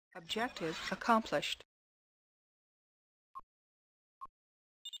Objective accomplished.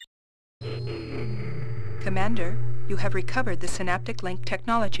 Commander, you have recovered the synaptic link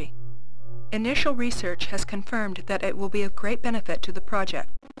technology. Initial research has confirmed that it will be of great benefit to the project.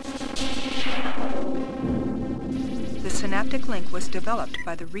 The synaptic link was developed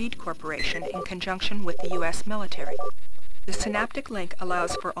by the Reed Corporation in conjunction with the U.S. military. The synaptic link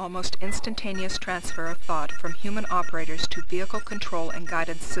allows for almost instantaneous transfer of thought from human operators to vehicle control and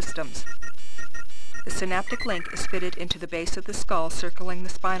guidance systems. The synaptic link is fitted into the base of the skull circling the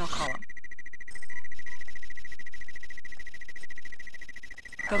spinal column.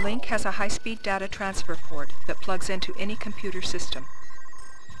 The link has a high-speed data transfer port that plugs into any computer system.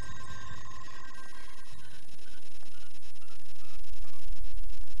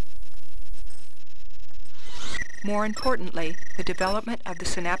 More importantly, the development of the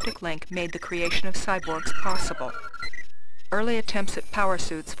synaptic link made the creation of cyborgs possible. Early attempts at power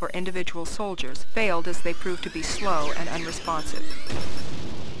suits for individual soldiers failed as they proved to be slow and unresponsive.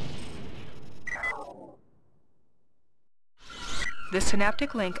 The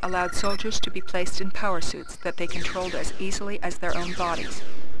synaptic link allowed soldiers to be placed in power suits that they controlled as easily as their own bodies.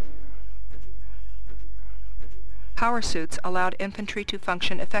 Power suits allowed infantry to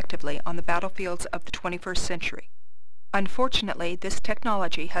function effectively on the battlefields of the 21st century. Unfortunately, this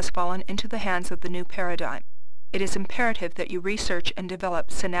technology has fallen into the hands of the new paradigm. It is imperative that you research and develop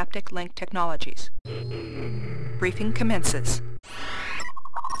synaptic link technologies. Briefing commences.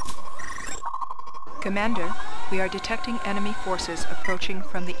 Commander, we are detecting enemy forces approaching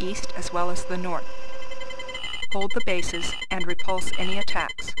from the east as well as the north. Hold the bases and repulse any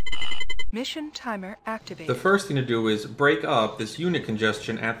attacks. Mission timer activated. The first thing to do is break up this unit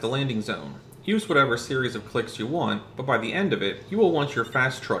congestion at the landing zone. Use whatever series of clicks you want, but by the end of it, you will want your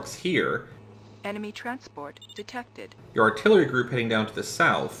fast trucks here, enemy transport detected, your artillery group heading down to the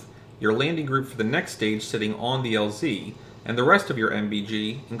south, your landing group for the next stage sitting on the LZ, and the rest of your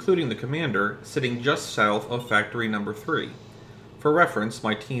MBG, including the commander, sitting just south of Factory Number 3. For reference,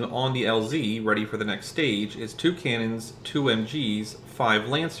 my team on the LZ, ready for the next stage, is 2 cannons, 2 MGs, 5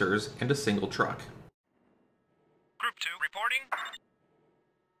 Lancers, and a single truck. Group 2 reporting.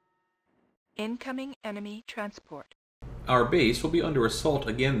 Incoming enemy transport. Our base will be under assault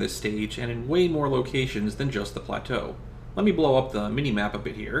again this stage, and in way more locations than just the plateau. Let me blow up the minimap a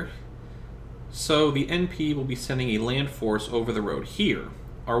bit here. So the NP will be sending a land force over the road here.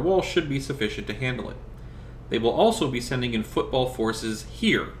 Our wall should be sufficient to handle it. They will also be sending in football forces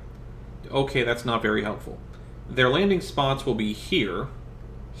here. Okay, that's not very helpful. Their landing spots will be here,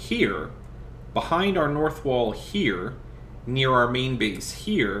 here, behind our north wall here, near our main base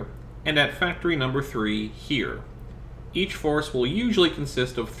here, and at Factory Number 3 here. Each force will usually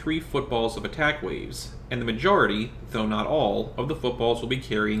consist of 3 footballs of attack waves, and the majority, though not all, of the footballs will be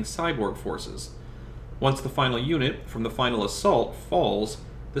carrying cyborg forces. Once the final unit from the final assault falls,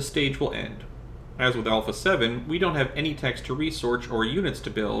 the stage will end. As with Alpha-10, we don't have any techs to research or units to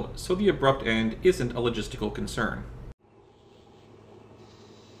build, so the abrupt end isn't a logistical concern.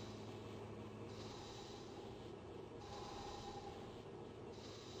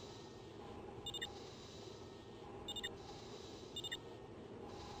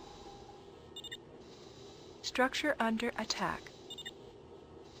 Structure under attack.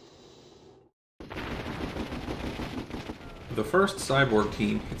 The first cyborg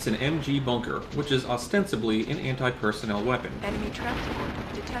team hits an MG bunker, which is ostensibly an anti-personnel weapon. Enemy transport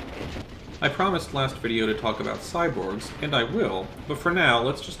detected. I promised last video to talk about cyborgs, and I will, but for now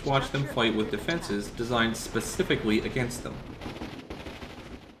let's just watch them fight with defenses designed specifically against them.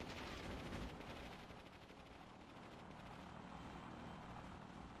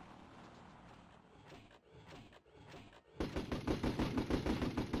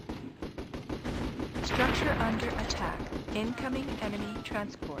 Structure under attack. Incoming enemy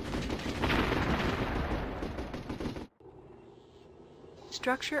transport.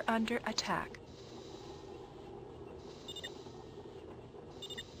 Structure under attack.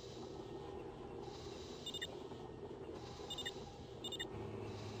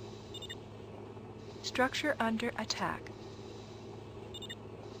 Structure under attack.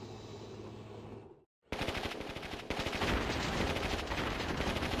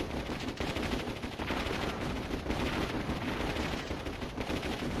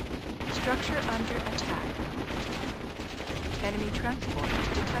 Structure under attack. Enemy transport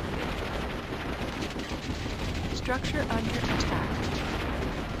detected. Structure under attack.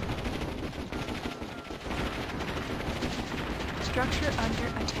 Structure under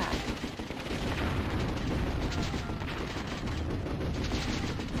attack.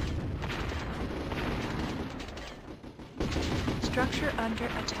 Structure under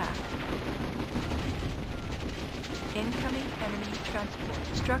under attack. Incoming enemy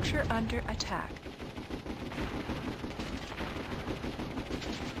transport. Structure under attack.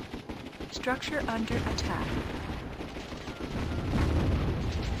 Structure under attack.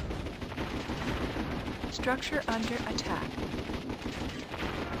 Structure under attack.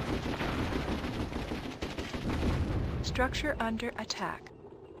 Structure under attack.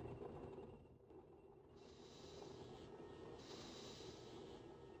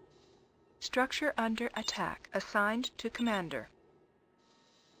 Structure under attack. Assigned to commander.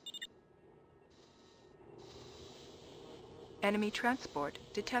 Enemy transport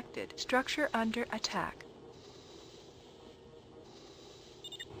detected. Structure under attack.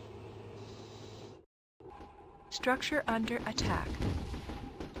 Structure under attack.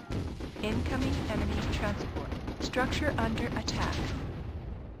 Incoming enemy transport. Structure under attack.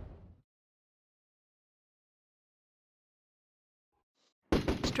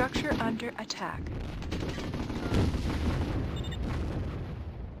 Structure under attack.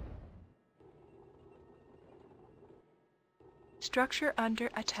 Structure under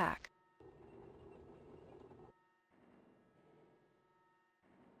attack.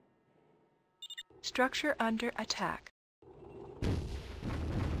 Structure under attack.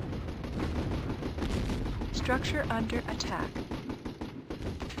 Structure under attack.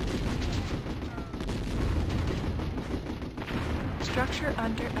 Structure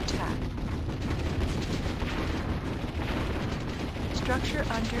under attack. Structure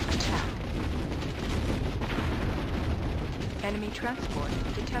under attack. Enemy transport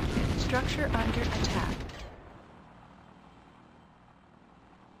detected. Structure under attack.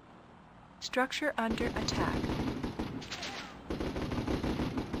 Structure under attack.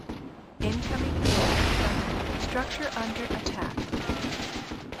 Incoming structure under attack.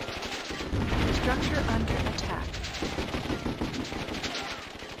 Structure under attack.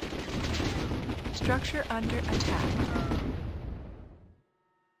 Structure under attack.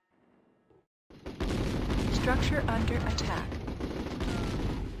 Structure under attack.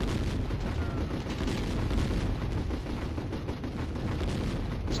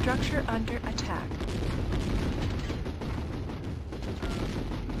 Structure under attack.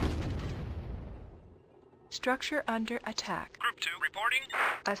 Structure under attack. Group 2 reporting.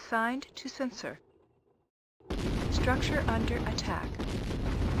 Assigned to sensor. Structure under attack.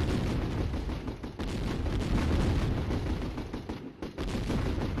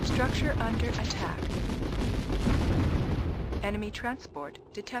 Structure under attack. Enemy transport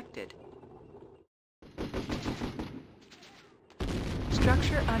detected.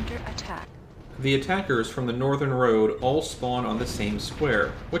 Structure under attack. The attackers from the northern road all spawn on the same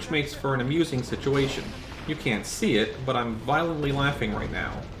square, which makes for an amusing situation. You can't see it, but I'm violently laughing right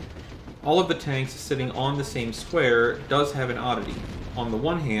now. All of the tanks sitting on the same square does have an oddity. On the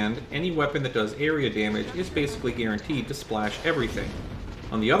one hand, any weapon that does area damage is basically guaranteed to splash everything.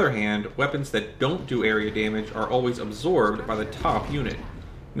 On the other hand, weapons that don't do area damage are always absorbed by the top unit,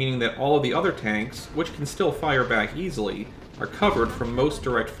 meaning that all of the other tanks, which can still fire back easily, are covered from most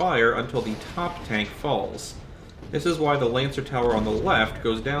direct fire until the top tank falls. This is why the Lancer Tower on the left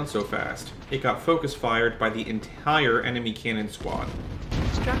goes down so fast. It got focus fired by the entire enemy cannon squad.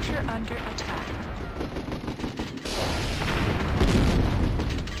 Structure under attack.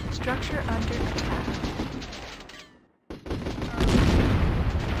 Structure under attack.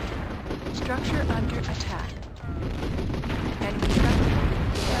 Structure under attack. Enemy transport.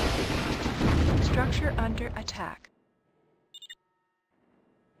 Structure under attack.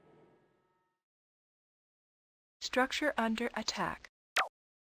 Structure under attack.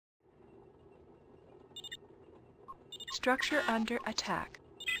 Structure under attack.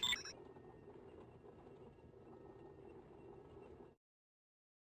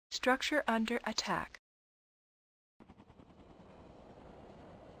 Structure under attack.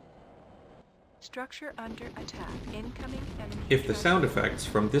 Structure under attack. Incoming enemy. If the sound effects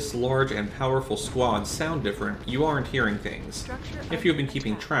from this large and powerful squad sound different, you aren't hearing things. If you've been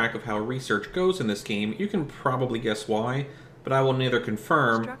keeping track of how research goes in this game, you can probably guess why, but I will neither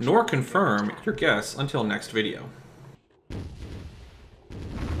confirm nor confirm your guess until next video.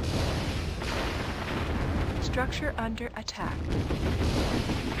 Structure under attack.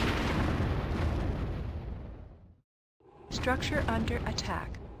 Structure under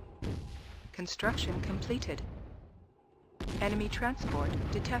attack. Construction completed. Enemy transport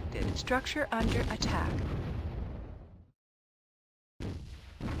detected. Structure under attack.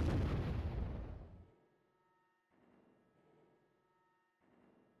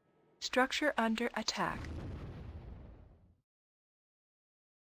 Structure under attack.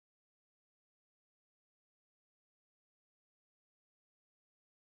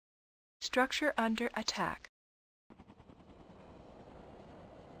 Structure under attack.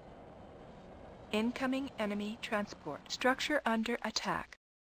 Incoming enemy transport. Structure under attack.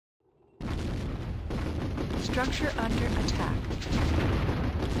 Structure under attack.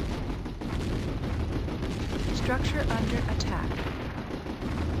 Structure under attack.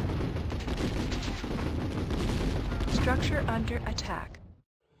 Structure under attack.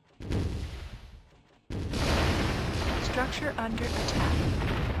 Structure under attack.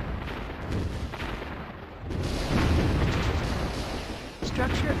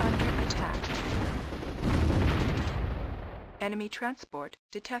 Structure under attack. Enemy transport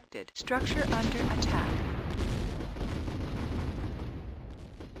detected. Structure under attack.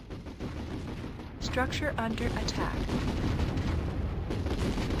 Structure under attack.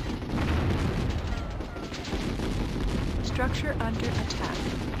 Structure under attack.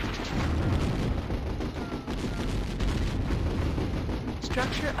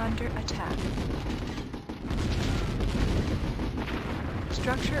 Structure under attack.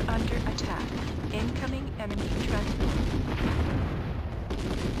 Structure under attack. Incoming enemy transport.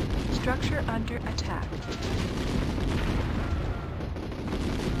 Structure under attack.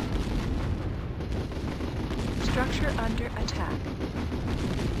 Structure under attack.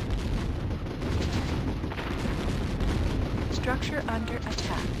 Structure under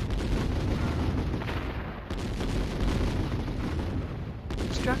attack.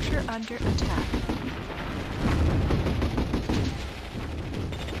 Structure under attack.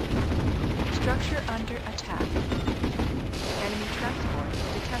 Structure under attack. Enemy transport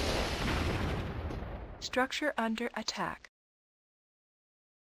detected. Structure under attack.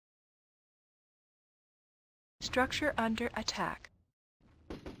 Structure under attack.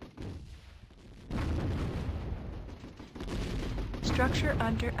 Structure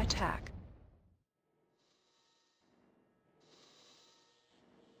under attack.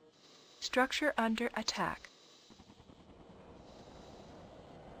 Structure under attack.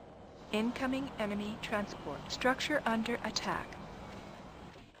 Incoming enemy transport. Structure under attack.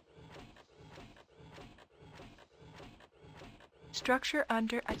 Structure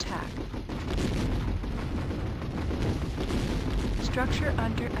under attack. Structure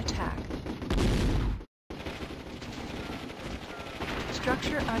under attack.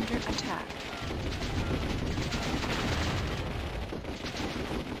 Structure under attack.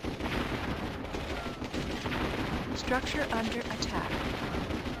 Structure under attack.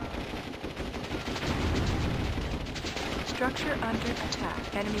 Structure under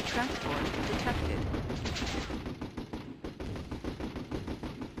attack. Enemy transport detected.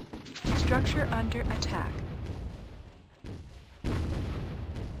 Structure under attack.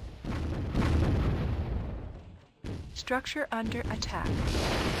 Structure under attack.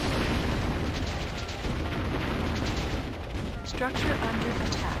 Structure under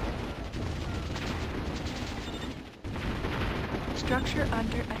attack. Structure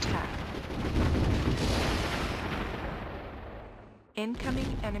under attack.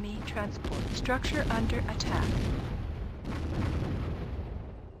 Incoming enemy transport. Structure under attack.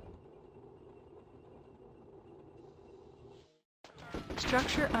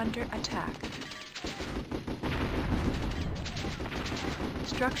 Structure under attack.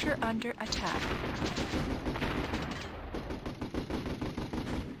 Structure under attack.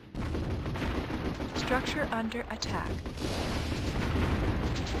 Structure under attack.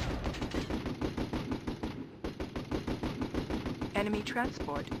 Enemy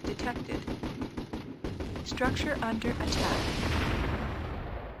transport detected. Structure under attack.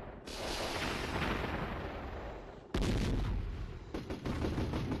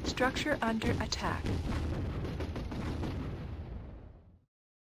 Structure under attack.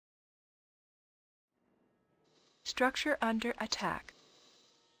 Structure under attack.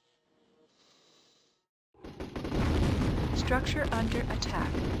 Structure under attack.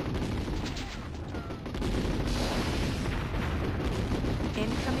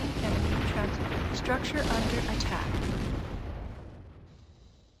 Incoming enemy transport. Structure under attack.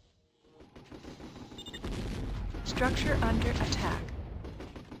 Structure under attack.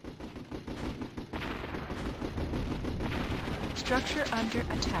 Structure under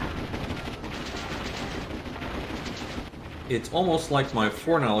attack. It's almost like my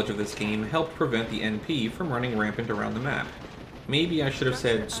foreknowledge of this game helped prevent the NP from running rampant around the map. Maybe I should have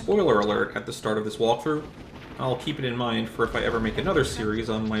said spoiler alert at the start of this walkthrough. I'll keep it in mind for if I ever make another series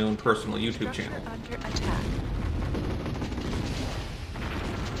on my own personal YouTube channel. Under attack.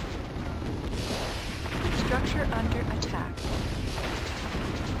 Structure under attack.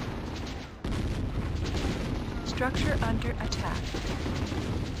 Structure under attack.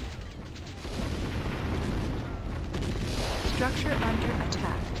 Structure under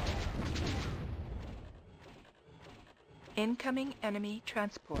attack. Incoming enemy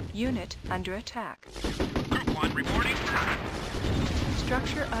transport. Unit under attack. Group 1 reporting.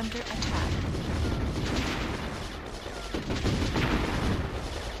 Structure under attack.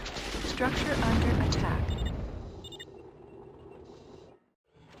 Structure under attack.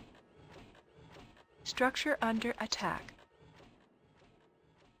 Structure under attack.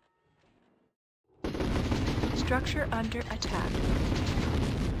 Structure under attack.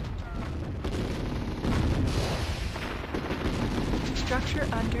 Structure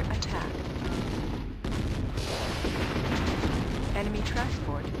under attack. Enemy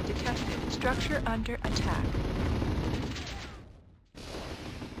transport detected. Structure under attack.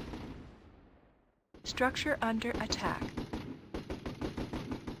 Structure under attack.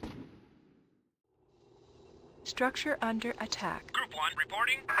 Structure under attack. Group 1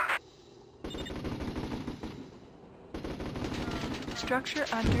 reporting. Structure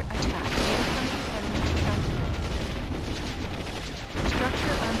under attack. Incoming enemy transport.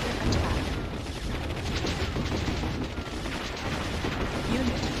 Structure under attack.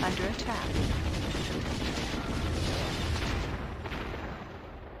 Unit under attack.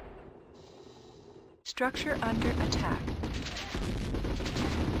 Structure under attack.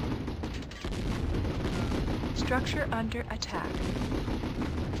 Structure under attack.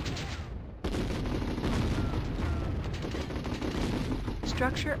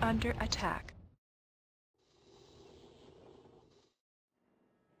 Structure under attack.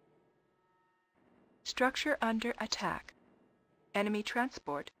 Structure under attack. Enemy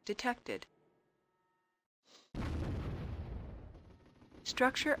transport detected.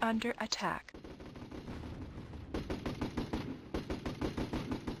 Structure under attack.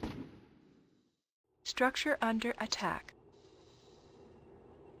 Structure under attack.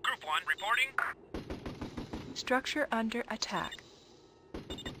 Group 1 reporting. Structure under attack.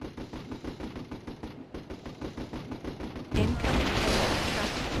 Incoming enemy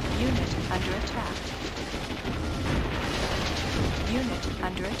transport. Unit under attack. Unit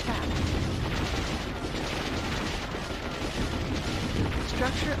under attack.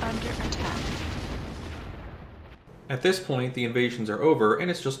 Structure under attack. At this point, the invasions are over and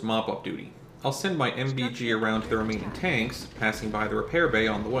it's just mop-up duty. I'll send my MBG around to the remaining tanks, passing by the repair bay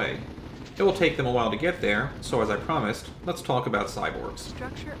on the way. It will take them a while to get there, so as I promised, let's talk about cyborgs.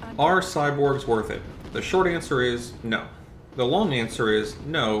 Are cyborgs worth it? The short answer is no. The long answer is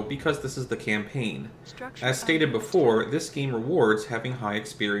no, because this is the campaign. As stated before, this game rewards having high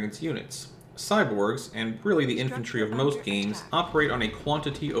experience units. Cyborgs, and really the infantry of most games, operate on a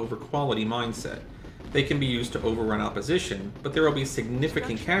quantity over quality mindset. They can be used to overrun opposition, but there will be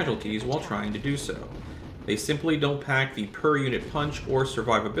significant casualties while trying to do so. They simply don't pack the per-unit punch or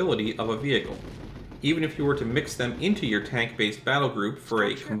survivability of a vehicle. Even if you were to mix them into your tank-based battle group for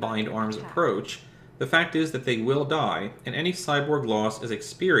a combined arms approach, the fact is that they will die, and any cyborg loss is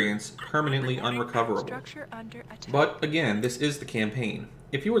experience permanently unrecoverable. But again, this is the campaign.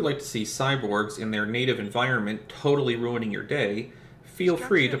 If you would like to see cyborgs in their native environment totally ruining your day, feel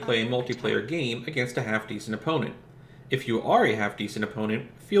free to play a multiplayer game against a half-decent opponent. If you are a half-decent opponent,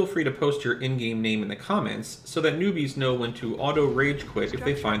 feel free to post your in-game name in the comments so that newbies know when to auto-rage quit if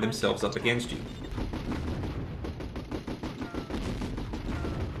they find themselves up against you.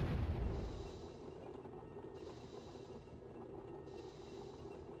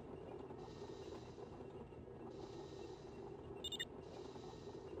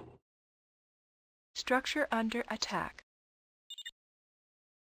 Structure under attack.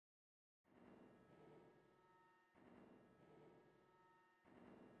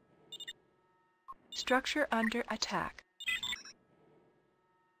 Structure under attack.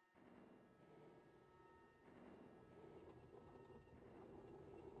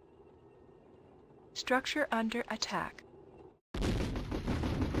 Structure under attack.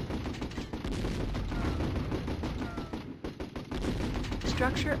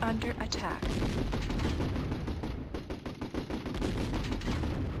 Structure under attack.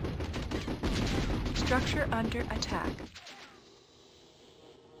 Structure under attack.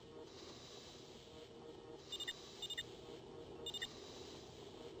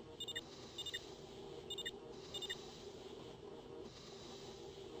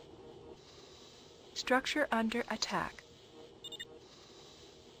 Structure under attack.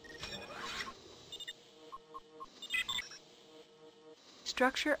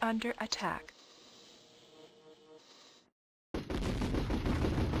 Structure under attack.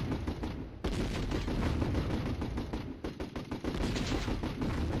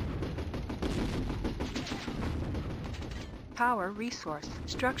 Power resource.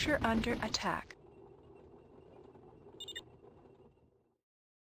 Structure under attack.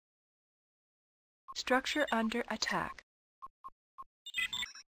 Structure under attack.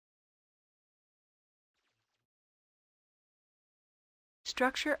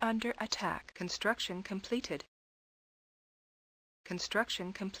 Structure under attack. Construction completed.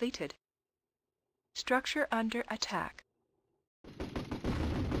 Construction completed. Structure under attack.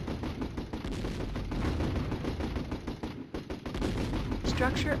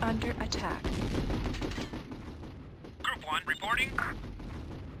 Structure under attack. Group 1 reporting.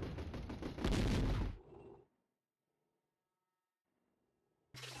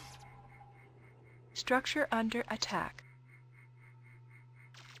 Structure under attack.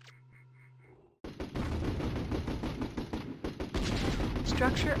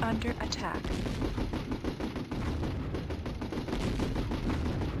 Structure under attack.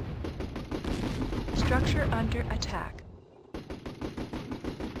 Structure under attack.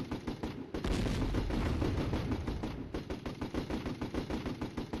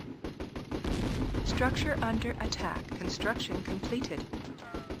 Structure under attack. Construction completed.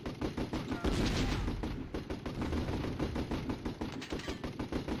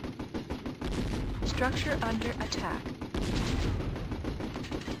 Structure under attack.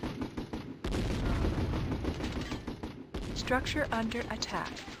 Structure under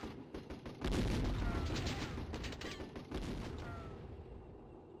attack.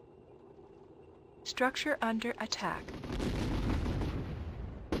 Structure under attack.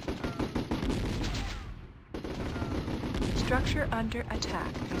 Structure under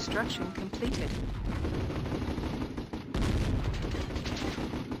attack. Construction completed.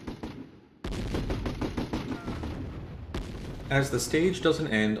 As the stage doesn't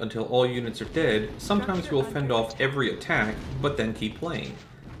end until all units are dead, sometimes you'll fend off every attack, but then keep playing.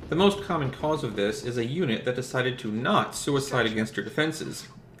 The most common cause of this is a unit that decided to not suicide against your defenses,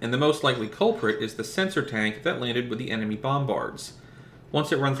 and the most likely culprit is the sensor tank that landed with the enemy bombards.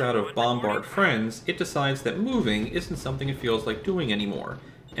 Once it runs out of bombard friends, it decides that moving isn't something it feels like doing anymore,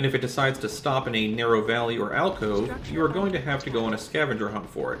 and if it decides to stop in a narrow valley or alcove, you are going to have to go on a scavenger hunt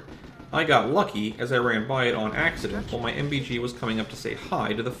for it. I got lucky as I ran by it on accident while my MBG was coming up to say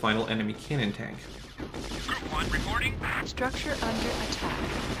hi to the final enemy cannon tank. Group 1 reporting. Structure under attack.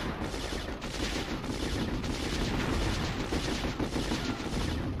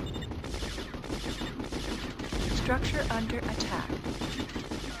 Structure under attack.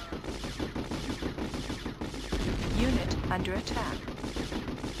 Unit under attack.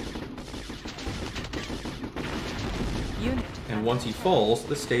 Unit. And once he falls,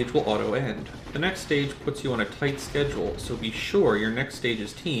 the stage will auto-end. The next stage puts you on a tight schedule, so be sure your next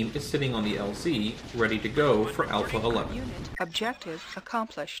stage's team is sitting on the LZ, ready to go for Alpha-10. Unit objective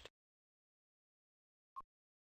accomplished.